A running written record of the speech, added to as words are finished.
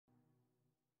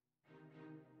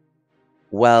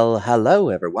Well, hello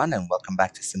everyone, and welcome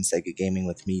back to SimSaga Gaming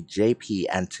with me, JP,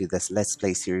 and to this Let's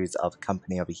Play series of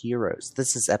Company of Heroes.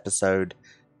 This is episode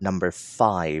number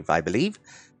 5, I believe.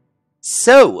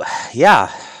 So, yeah,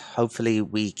 hopefully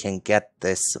we can get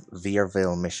this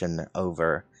Vierville mission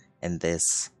over in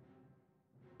this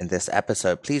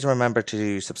episode. Please remember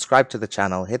to subscribe to the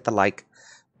channel, hit the like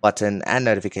button and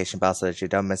notification bell so that you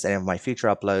don't miss any of my future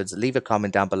uploads. Leave a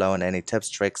comment down below on any tips,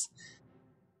 tricks,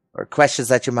 or questions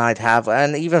that you might have,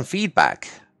 and even feedback.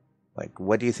 Like,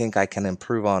 what do you think I can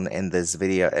improve on in this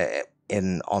video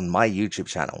on my YouTube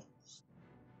channel,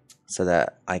 so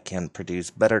that I can produce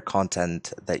better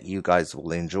content that you guys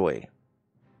will enjoy.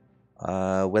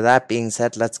 With that being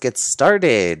said, let's get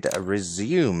started.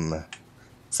 Resume.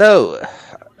 So,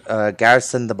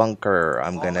 garrison the bunker.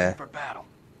 I'm gonna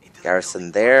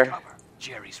garrison there.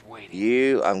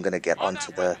 You, I'm gonna get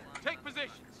onto the.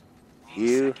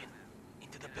 You.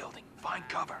 Find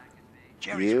cover.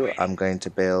 You, I'm going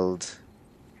to build.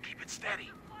 Keep it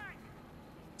steady.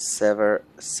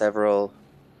 Several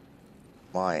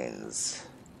mines.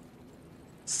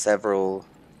 Let's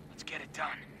get it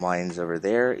done. Mines over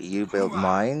there. You build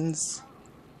mines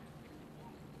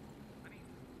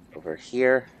over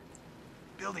here.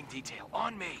 Building detail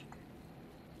on me.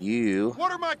 You.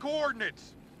 What are my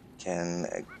coordinates? Can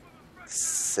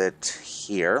sit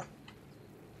here.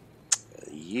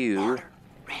 You. Order.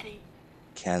 Ready.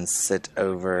 Can sit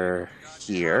over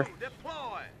here.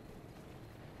 Deploy.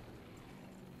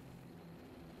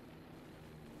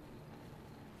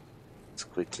 Let's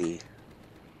quickly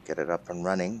get it up and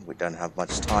running. We don't have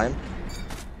much time.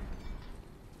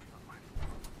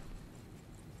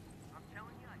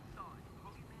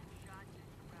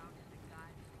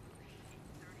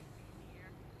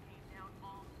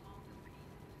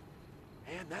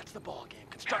 And that's the ball game.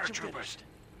 Construction finished.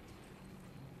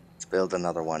 Let's build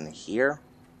another one here.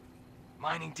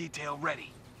 Mining detail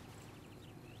ready.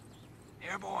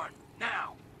 Airborne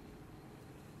now.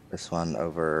 This one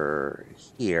over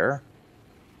here.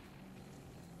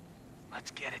 Let's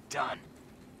get it done.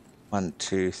 1,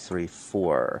 2, 3,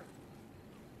 4.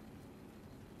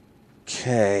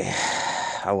 Okay.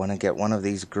 I want to get one of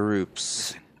these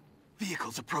groups. Listen.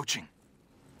 Vehicles approaching.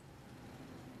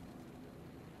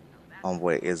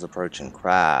 Convoy is approaching.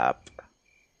 Crap.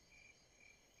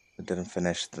 We didn't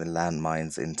finish the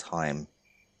landmines in time.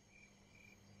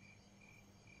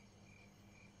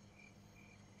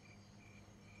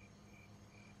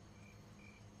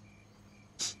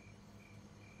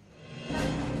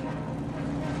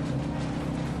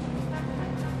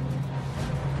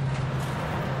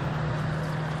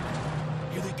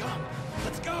 Here they come.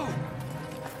 Let's go.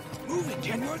 Moving,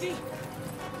 Kenworthy.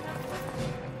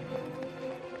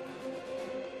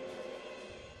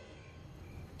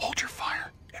 Hold your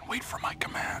fire and wait for my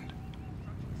command.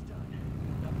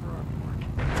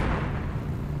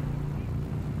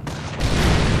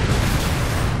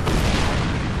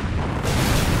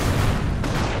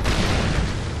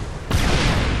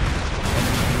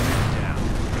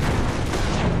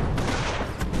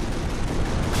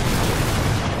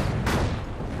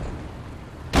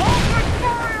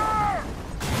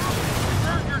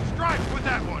 Earn your stripes with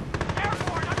that one.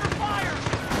 Airborne under fire.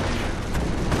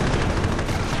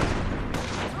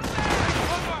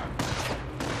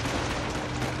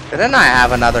 Didn't I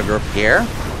have another group here?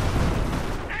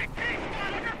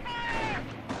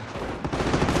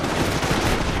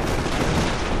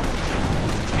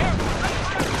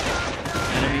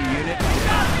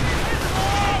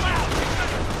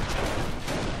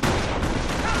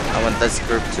 I want this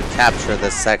group to capture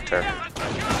this sector.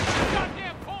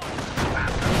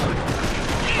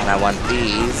 And I want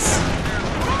these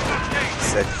to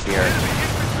sit here.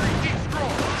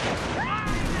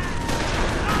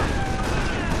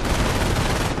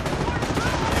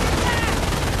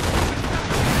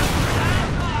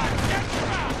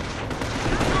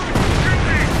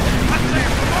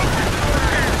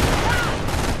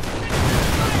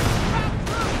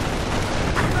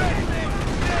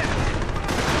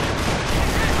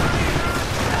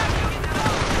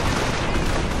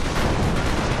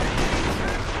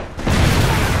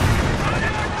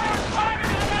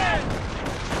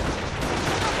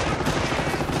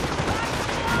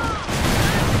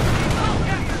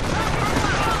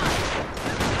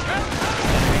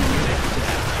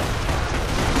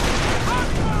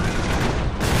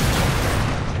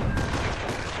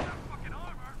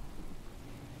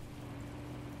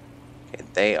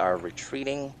 They are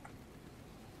retreating.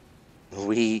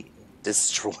 We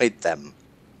destroyed them.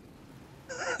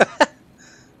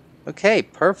 Okay,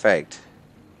 perfect.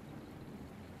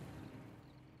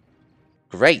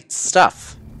 Great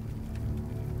stuff.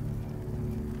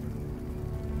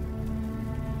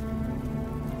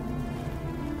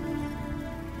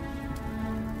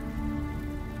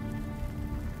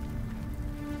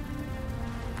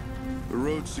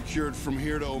 secured from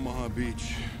here to Omaha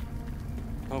Beach.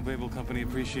 Hope Able Company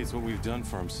appreciates what we've done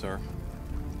for him, sir.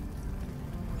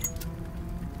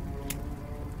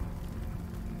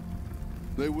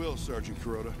 They will, Sergeant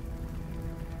Kuroda.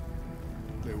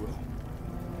 They will.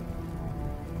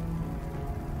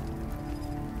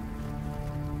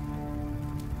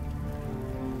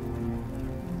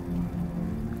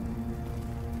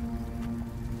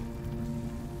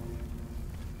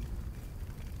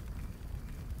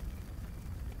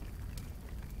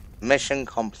 Mission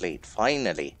complete,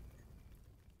 finally.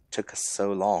 Took us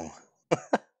so long.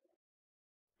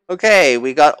 Okay,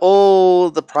 we got all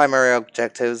the primary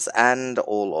objectives and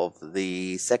all of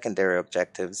the secondary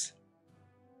objectives.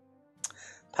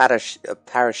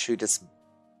 Parachutist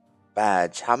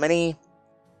badge. How many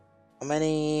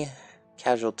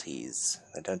casualties?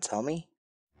 They don't tell me.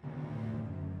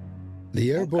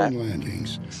 The airborne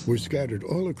landings were scattered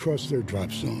all across their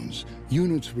drop zones.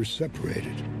 Units were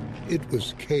separated. It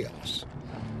was chaos.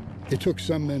 It took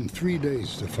some men 3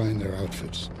 days to find their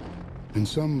outfits, and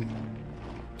some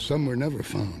were never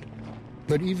found.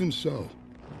 But even so,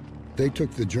 they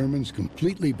took the Germans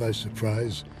completely by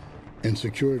surprise and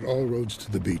secured all roads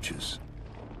to the beaches.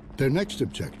 Their next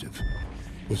objective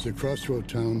was the crossroad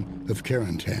town of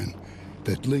Carentan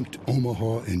that linked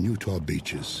Omaha and Utah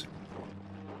beaches.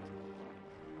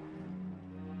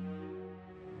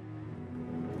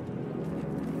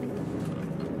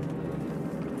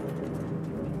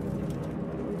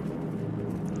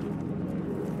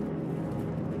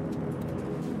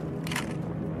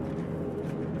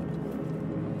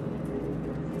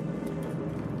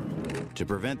 To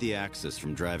prevent the Axis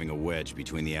from driving a wedge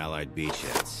between the Allied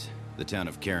beachheads, the town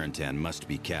of Carentan must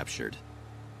be captured.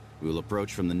 We will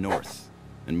approach from the north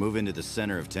and move into the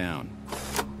center of town.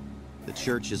 The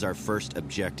church is our first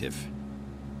objective.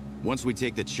 Once we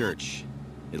take the church,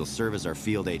 it'll serve as our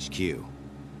field HQ.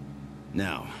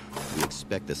 Now, we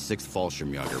expect the 6th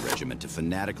Fallschirmjäger Regiment to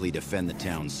fanatically defend the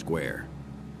town square.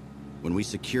 When we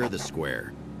secure the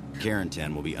square,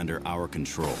 Carentan will be under our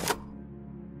control.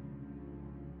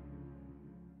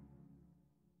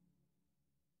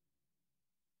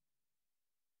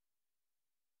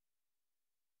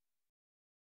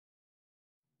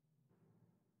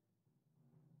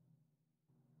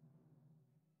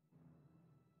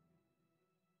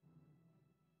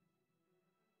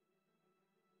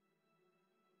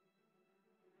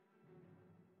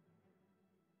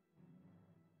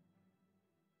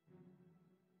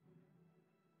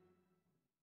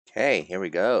 Okay, here we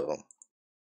go.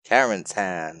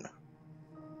 Carentan.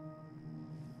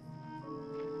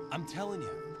 I'm telling you,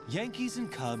 Yankees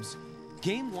and Cubs,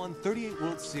 Game 1, 38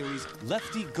 World Series,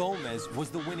 Lefty Gomez was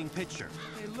the winning pitcher.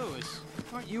 Hey, Lewis,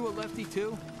 aren't you a lefty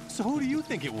too? So who do you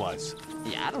think it was?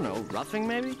 Yeah, I don't know. Roughing,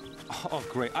 maybe? Oh,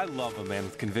 great. I love a man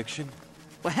with conviction.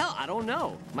 Well, hell, I don't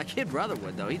know. My kid brother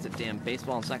would, though. He's a damn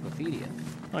baseball encyclopedia.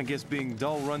 I guess being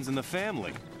dull runs in the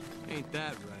family. Ain't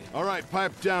that right? All right,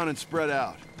 pipe down and spread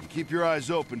out. And keep your eyes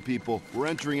open, people. We're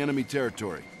entering enemy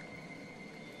territory.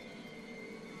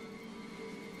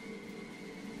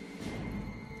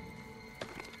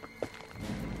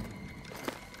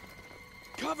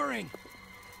 Covering!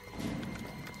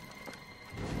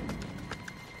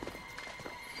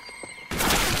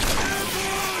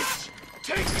 Ambush!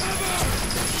 Take cover!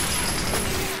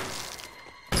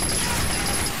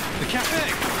 The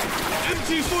cafe!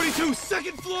 MT-42,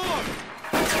 second floor!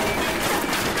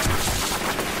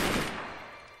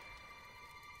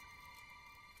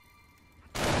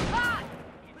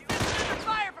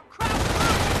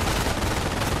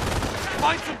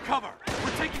 Find some cover!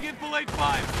 We're taking enfilade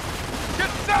fire! Get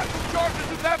satchel charges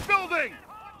in that building!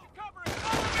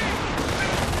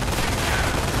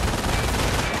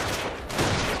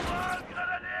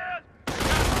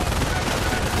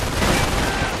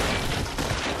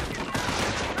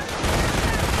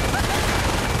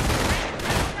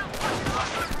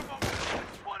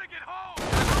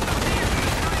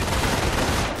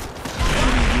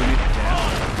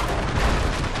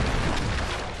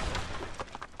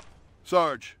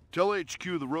 Sarge, tell HQ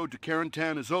the road to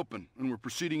Carentan is open, and we're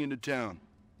proceeding into town.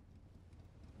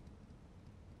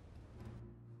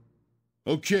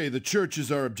 Okay, the church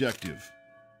is our objective.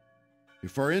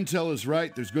 If our intel is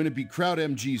right, there's going to be crowd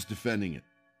MGs defending it.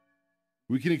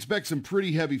 We can expect some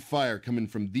pretty heavy fire coming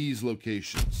from these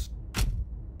locations.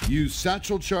 Use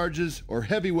satchel charges or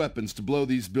heavy weapons to blow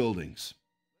these buildings.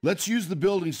 Let's use the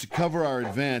buildings to cover our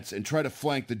advance and try to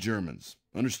flank the Germans.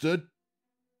 Understood?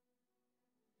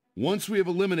 Once we have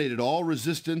eliminated all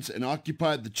resistance and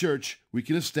occupied the church, we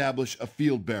can establish a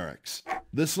field barracks.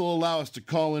 This will allow us to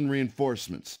call in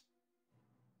reinforcements.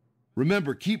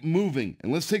 Remember, keep moving,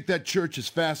 and let's take that church as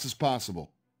fast as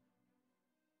possible.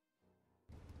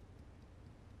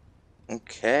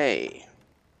 Okay.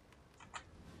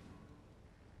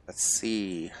 Let's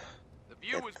see. The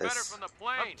view was better from the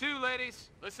plane. Up two, ladies.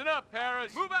 Listen up,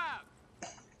 Paris. Move out.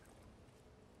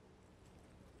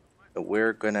 But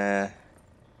we're gonna...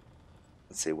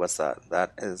 Let's see, what's that?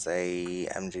 That is a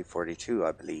MG42,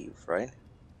 I believe, right?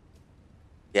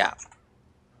 Yeah.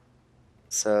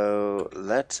 So,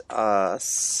 let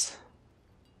us...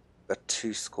 Got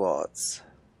 2 squads.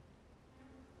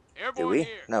 Airborne Do we?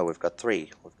 here. No, we've got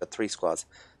 3. We've got 3 squads.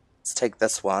 Let's take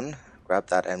this one. Grab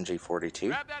that MG42.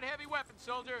 Grab that heavy weapon,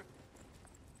 soldier.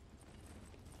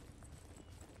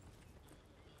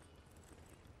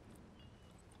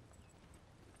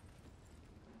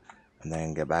 And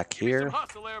then get back Give me here. some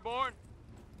hustle, airborne.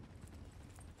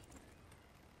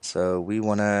 So we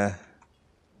want to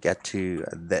get to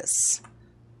this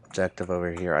objective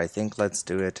over here. I think let's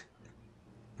do it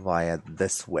via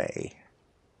this way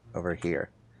over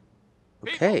here.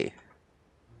 Okay.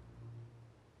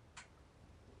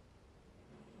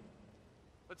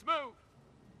 Let's move.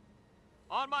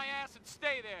 On my ass and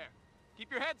stay there.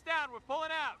 Keep your heads down. We're pulling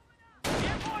out.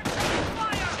 Airborne,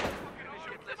 fire!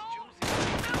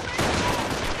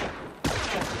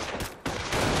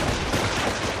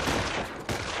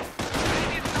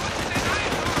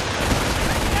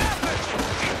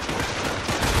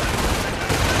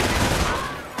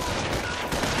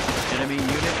 Enemy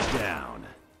unit down.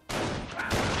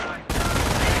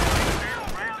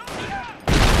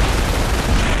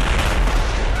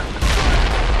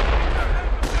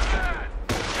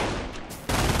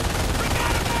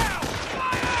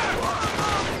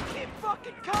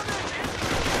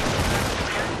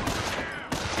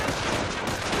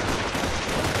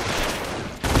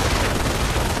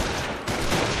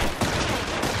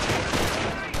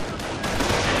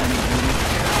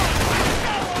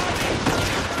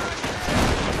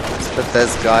 Put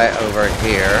this guy over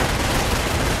here.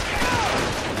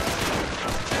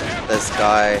 This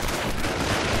guy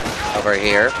over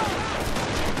here.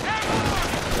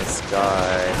 This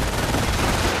guy.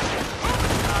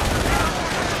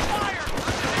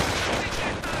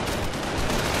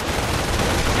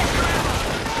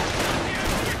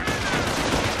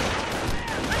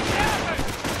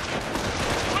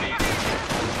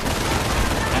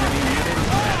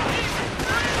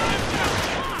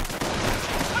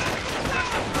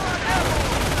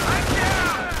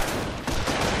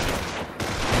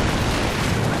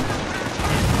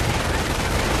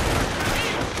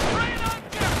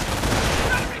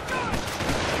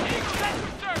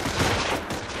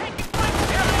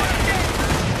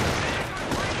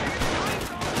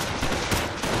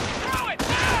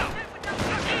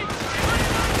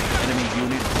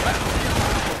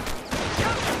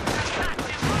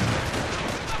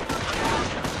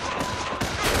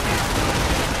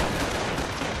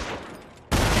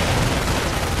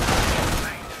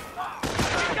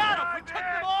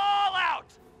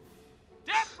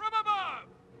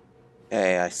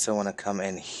 Okay, I still want to come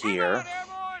in here.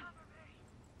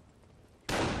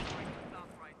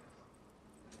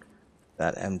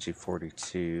 That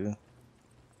MG42.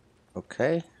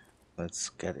 Okay, let's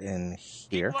get in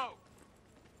here.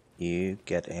 You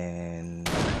get in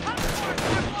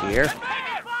here.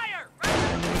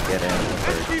 And you get in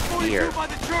over here. By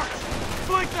the church.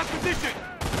 Flank that position.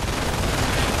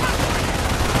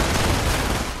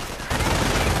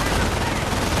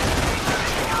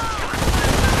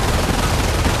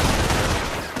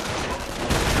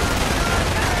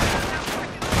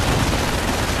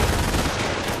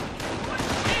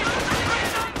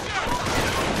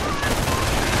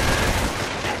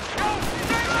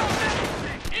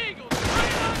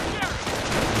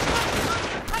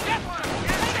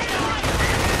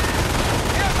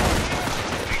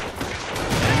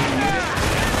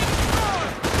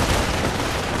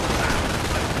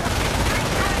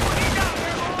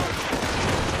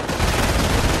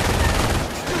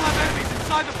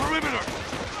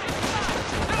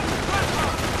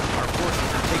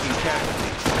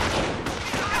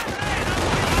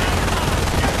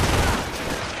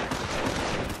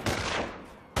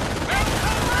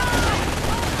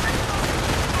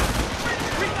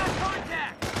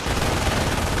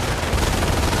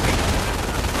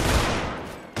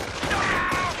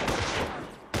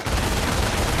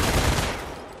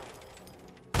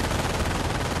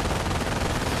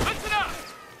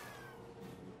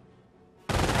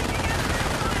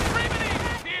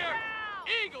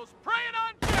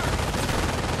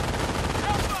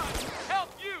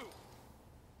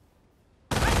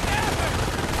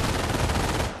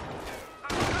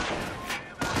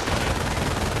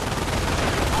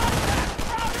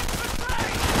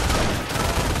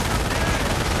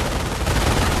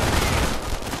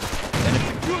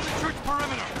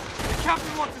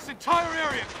 captain wants this entire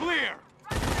area clear!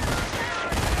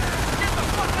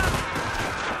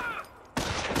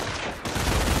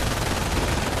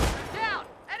 Down!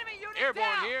 Enemy unit Airborne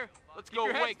down! here. Let's go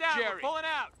wake Jerry. We're pulling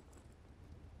out.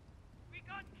 We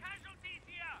got casualties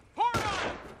here! Pour on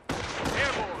him!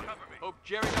 Airborne. Hope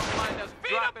Jerry don't mind us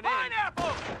dropping in.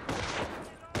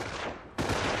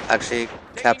 Actually,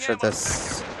 capture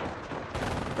this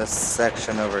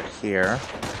section over here.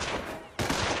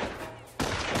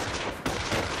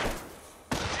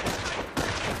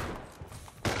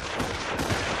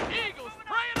 Eagles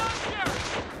preying on Jerry.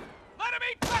 Let him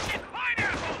eat fucking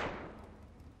pineapple.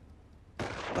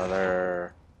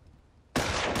 Another.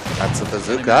 That's a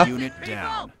bazooka. Unit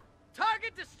down.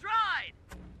 Target destroyed!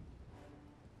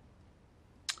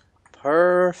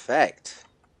 Perfect.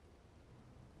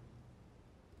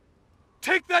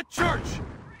 Take that church!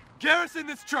 Garrison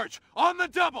this church on the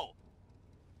double!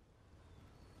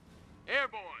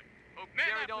 Airborne. Hope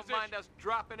Jerry don't mind us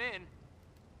dropping in.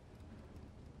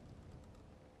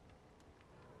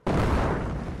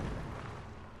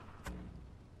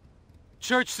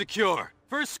 Church secure.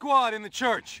 First squad in the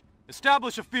church.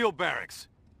 Establish a field barracks.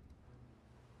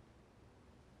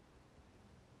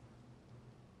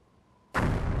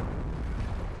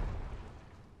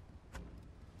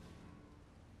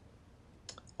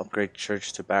 Upgrade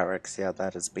church to barracks. Yeah,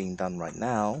 that is being done right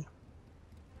now.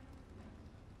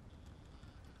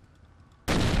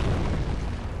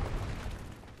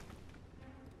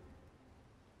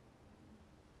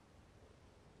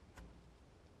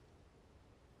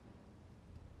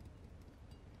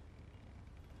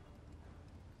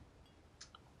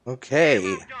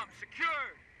 Okay.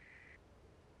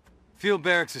 Field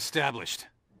barracks established.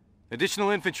 Additional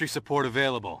infantry support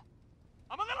available.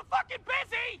 I'm a little fucking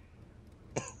busy!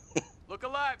 Look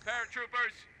alive,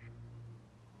 paratroopers!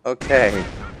 Okay.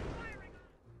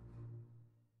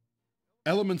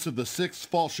 Elements of the 6th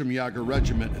Fallschirmjäger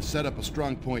Regiment have set up a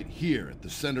strong point here at the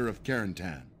center of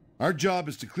Carentan. Our job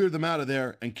is to clear them out of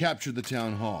there and capture the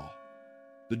town hall.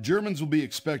 The Germans will be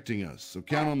expecting us, so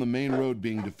count on the main road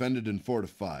being defended and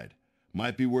fortified.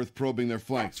 Might be worth probing their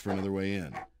flanks for another way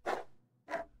in.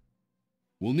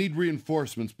 We'll need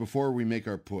reinforcements before we make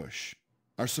our push.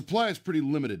 Our supply is pretty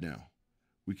limited now.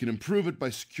 We can improve it by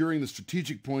securing the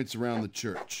strategic points around the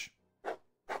church.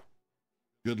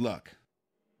 Good luck.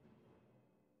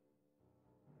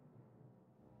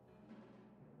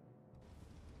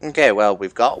 Okay, well,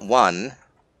 we've got one.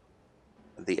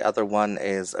 The other one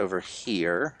is over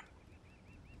here.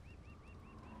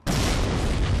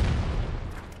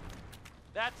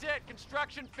 That's it,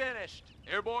 construction finished.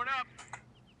 Airborne up.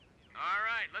 All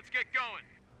right, let's get going.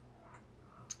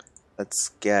 Let's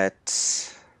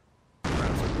get...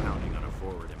 Pounding on a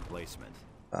forward emplacement.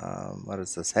 what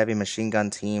is this? Heavy machine gun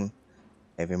team,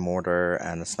 heavy mortar,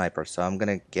 and a sniper. So I'm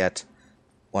gonna get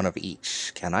one of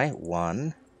each. Can I?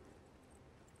 One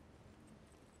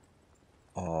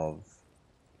of...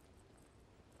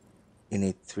 You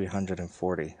need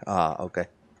 340. Ah, okay.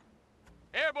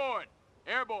 Airborne!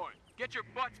 Airborne! Get your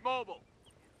butts mobile!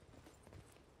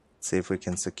 Let's see if we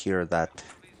can secure that.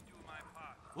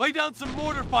 Lay down some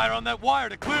mortar fire on that wire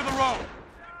to clear the road!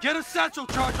 Get a satchel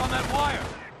charge on that wire!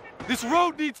 This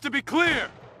road needs to be clear!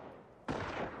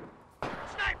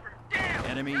 Sniper, down!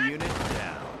 Enemy unit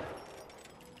down.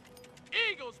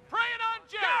 Eagles preying on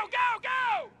Jerry! Go,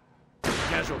 go, go!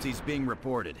 Casualties being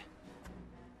reported.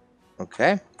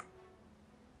 Okay.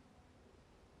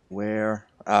 Where?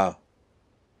 Oh.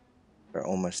 We're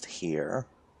almost here.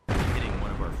 Hitting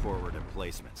one of our forward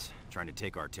emplacements, trying to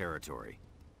take our territory.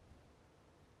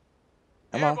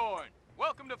 Come on. Airborne,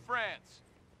 welcome to France.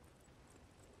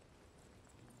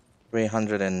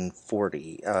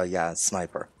 340. Yeah,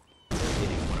 sniper.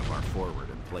 Hitting one of our forward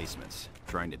emplacements,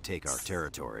 trying to take our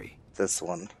territory. This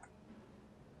one.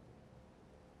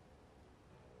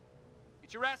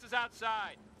 Get your asses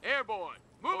outside. Airborne,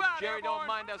 move out, Jerry Airborne. Don't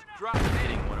mind us dropping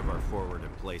Hitting one of our forward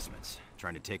emplacements,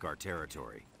 trying to take our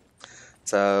territory.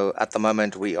 So, at the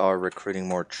moment, we are recruiting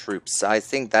more troops. I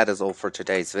think that is all for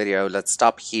today's video. Let's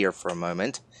stop here for a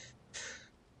moment.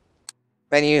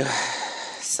 Menu,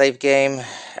 save game,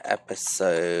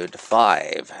 episode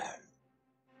 5.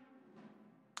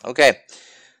 Okay.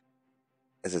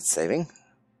 Is it saving?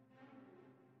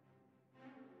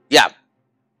 Yeah.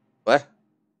 What?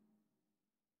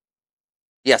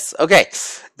 Yes, okay.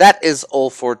 That is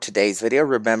all for today's video.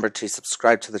 Remember to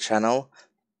subscribe to the channel.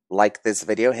 Like this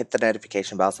video, hit the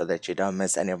notification bell so that you don't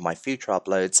miss any of my future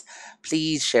uploads.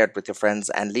 Please share it with your friends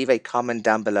and leave a comment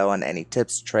down below on any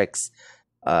tips, tricks,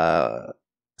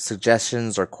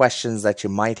 suggestions or questions that you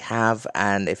might have.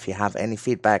 And if you have any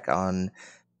feedback on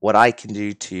what I can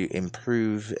do to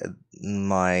improve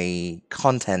my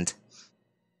content,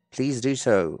 please do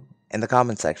so in the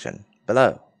comment section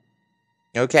below.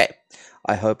 Okay,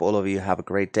 I hope all of you have a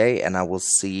great day, and I will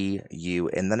see you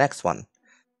in the next one.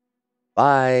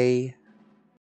 Bye!